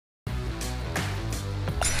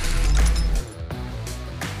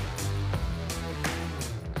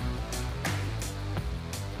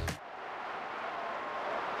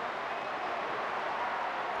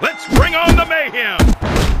Bring on the mayhem.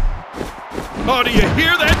 Oh, do you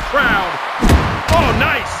hear that crowd? Oh,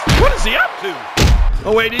 nice. What is he up to?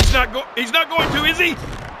 Oh, wait, he's not going to, is he?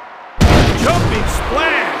 Jumping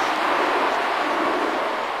splash.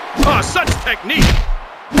 Oh, such technique.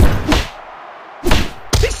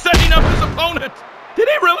 He's setting up his opponent. Did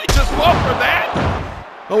he really just fall for that?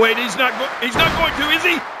 Oh, wait, he's not going to, is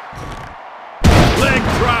he? Leg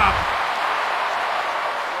drop.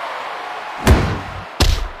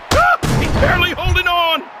 Ah, he's barely holding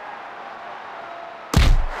on.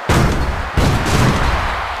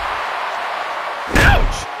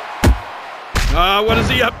 What is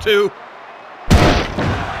he up to?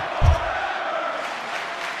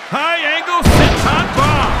 High angle senton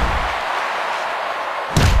bomb.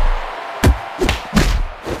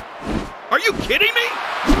 Are you kidding me?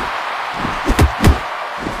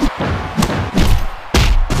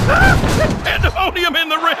 Pandemonium in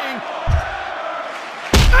the ring.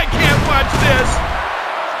 I can't watch this.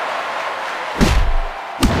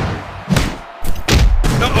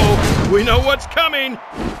 Uh-oh, we know what's coming.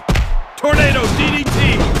 Tornado DDT.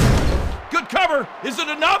 Good cover. Is it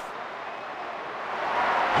enough?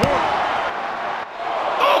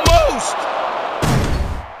 Almost.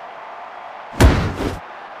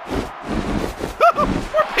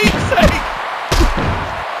 For Pete's sake.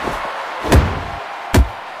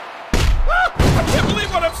 I can't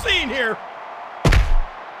believe what I'm seeing here.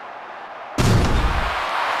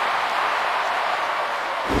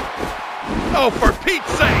 Oh, for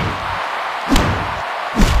Pete's sake.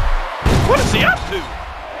 What is he up to?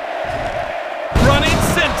 Running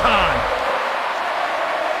senton.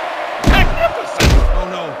 Magnificent. Oh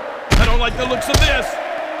no, I don't like the looks of this.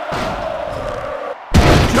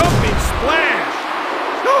 Jumping splash.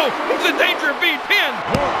 No, he's in danger of being pinned.